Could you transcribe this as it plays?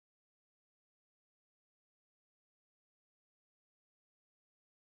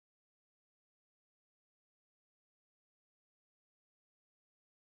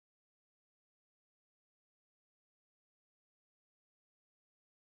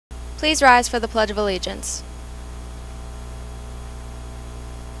Please rise for the Pledge of Allegiance.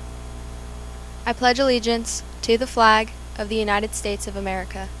 I pledge allegiance to the flag of the United States of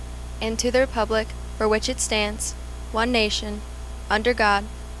America and to the republic for which it stands, one nation, under God,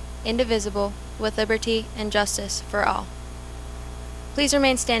 indivisible, with liberty and justice for all. Please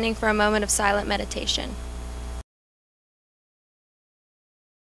remain standing for a moment of silent meditation.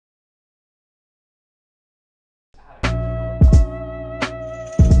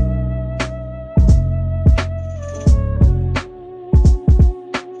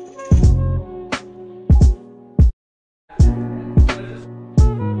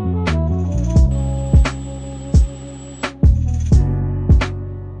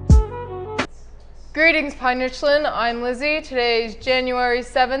 Greetings, Pine Richland. I'm Lizzie. Today is January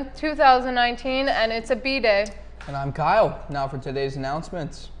 7th, 2019, and it's a B-Day. And I'm Kyle. Now for today's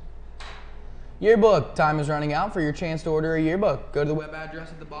announcements. Yearbook. Time is running out for your chance to order a yearbook. Go to the web address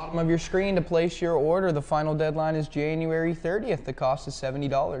at the bottom of your screen to place your order. The final deadline is January 30th. The cost is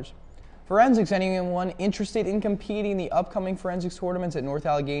 $70. Forensics. Anyone interested in competing in the upcoming forensics tournaments at North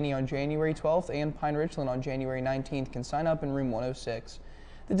Allegheny on January 12th and Pine Richland on January 19th can sign up in room 106.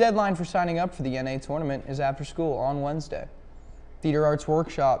 The deadline for signing up for the NA tournament is after school on Wednesday. Theater Arts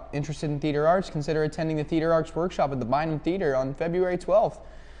Workshop. Interested in theater arts? Consider attending the Theater Arts Workshop at the Bynum Theater on February 12th.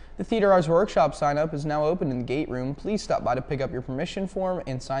 The Theater Arts Workshop sign-up is now open in the gate room. Please stop by to pick up your permission form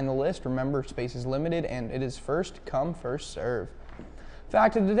and sign the list. Remember, space is limited and it is first come, first serve.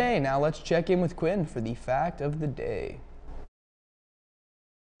 Fact of the day. Now let's check in with Quinn for the fact of the day.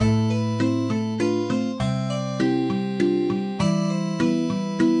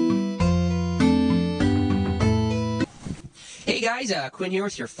 Hey guys, Quinn here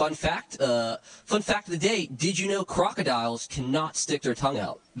with your fun fact. Fun fact of the day, did you know crocodiles cannot stick their tongue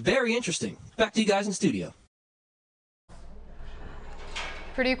out? Very interesting. Back to you guys in studio.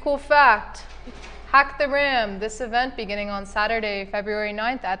 Pretty cool fact. Hack the Ram. This event, beginning on Saturday, February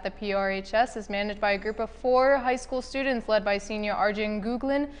 9th at the PRHS, is managed by a group of 4 high school students led by senior Arjun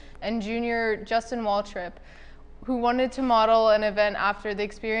Guglin and junior Justin Waltrip, who wanted to model an event after the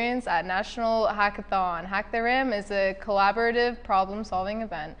experience at National Hackathon. Hack the Ram is a collaborative problem-solving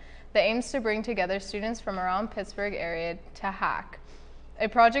event that aims to bring together students from around Pittsburgh area to hack. A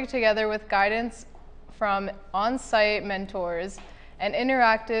project together with guidance from on-site mentors and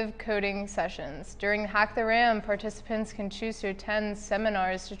interactive coding sessions. During Hack the Ram, participants can choose to attend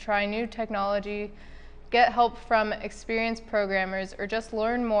seminars to try new technology, get help from experienced programmers, or just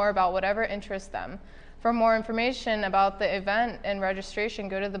learn more about whatever interests them. For more information about the event and registration,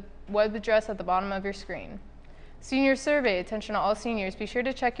 go to the web address at the bottom of your screen. Senior Survey. Attention all seniors. Be sure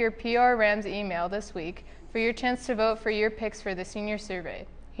to check your PR Rams email this week for your chance to vote for your picks for the Senior Survey.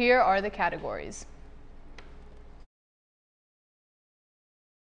 Here are the categories.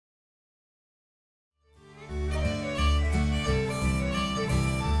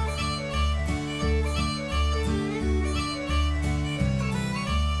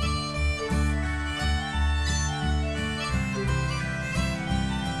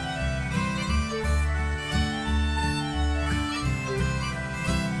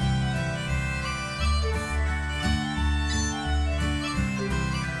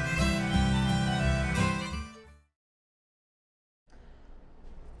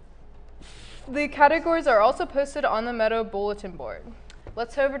 The categories are also posted on the Meadow bulletin board.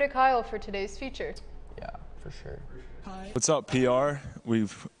 Let's head over to Kyle for today's feature. Yeah, for sure. Hi. What's up, PR?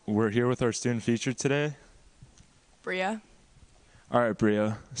 We're here with our student feature today. Bria. All right,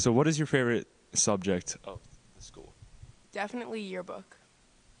 Bria. So what is your favorite subject of the school? Definitely yearbook.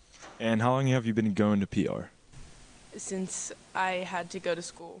 And how long have you been going to PR? Since I had to go to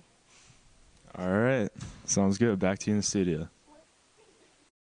school. All right. Sounds good. Back to you in the studio.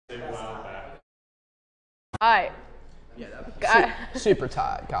 Hi. Yeah, that was super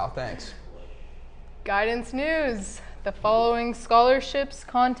tight, Kyle. Thanks. Guidance news. The following scholarships,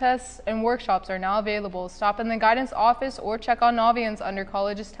 contests, and workshops are now available. Stop in the guidance office or check on Naviance under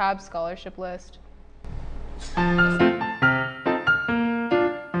Colleges tab scholarship list.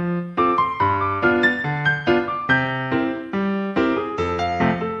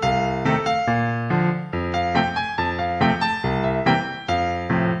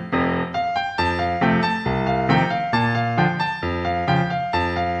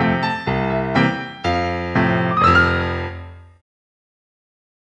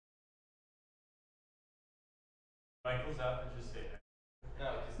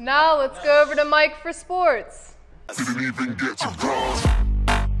 Now let's go over to Mike for sports. Didn't even get to pause.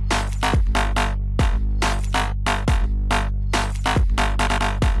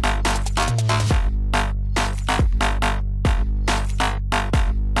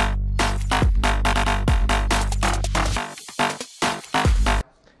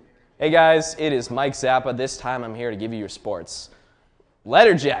 Hey guys, it is Mike Zappa. This time I'm here to give you your sports.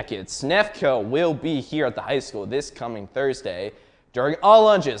 Letter Jackets. NEFCO will be here at the high school this coming Thursday during all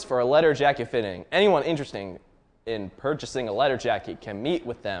lunches for a letter jacket fitting. Anyone interested in purchasing a letter jacket can meet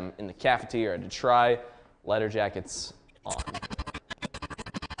with them in the cafeteria to try letter jackets on.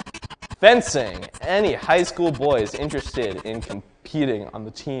 Fencing. Any high school boys interested in competing on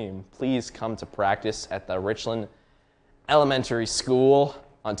the team, please come to practice at the Richland Elementary School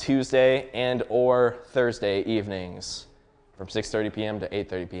on Tuesday and or Thursday evenings from 6:30 p.m. to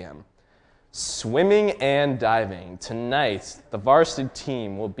 8:30 p.m. Swimming and diving. Tonight, the varsity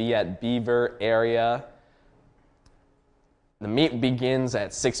team will be at Beaver area. The meet begins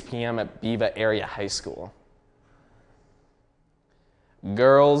at 6 p.m. at Beaver Area High School.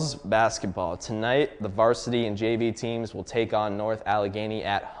 Girls basketball. Tonight, the varsity and JV teams will take on North Allegheny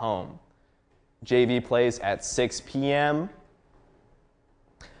at home. JV plays at 6 p.m.,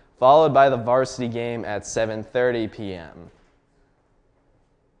 followed by the varsity game at 7:30 p.m.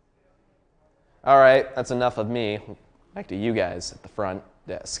 All right, that's enough of me. Back to you guys at the front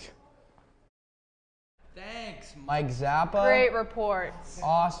desk. Thanks, Mike Zappa. Great reports.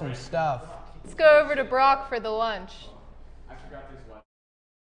 Awesome stuff. Let's go over to Brock for the lunch. I forgot this one.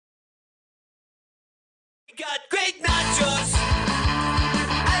 We got great nachos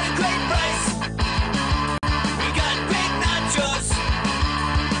at a great price. We got great nachos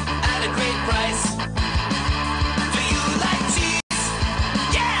at a great price. Do you like cheese?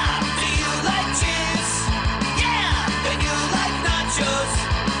 Yeah! Do you like cheese? Yeah! Then you like nachos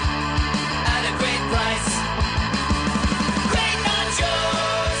at a great price. Great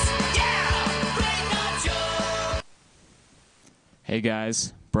nachos! Yeah! Great nachos! Hey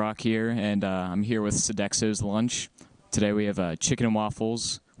guys, Brock here, and I'm here with Sodexo's lunch. Today we have chicken and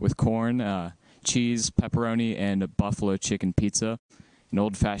waffles with corn, cheese, pepperoni, and a buffalo chicken pizza, an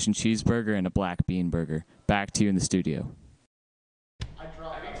old-fashioned cheeseburger, and a black bean burger. Back to you in the studio.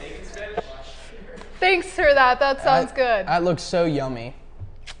 Thanks for that. That sounds good. That looks so yummy.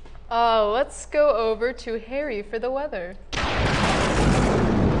 Let's go over to Harry for the weather.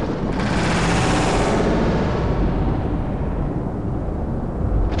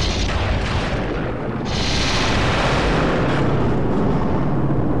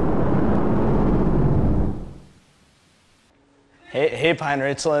 Hey Pine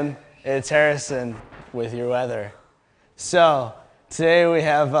Richland, it's Harrison with your weather. So today we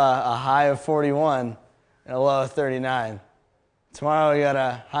have a high of 41 and a low of 39. Tomorrow we got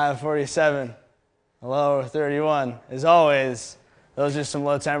a high of 47, a low of 31. As always, those are some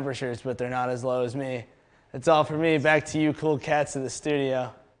low temperatures, but they're not as low as me. That's all for me. Back to you cool cats in the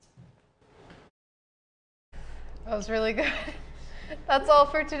studio. That was really good. That's all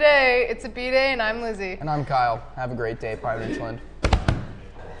for today. It's a B-Day, and I'm Lizzie. And I'm Kyle. Have a great day, Pine Richland.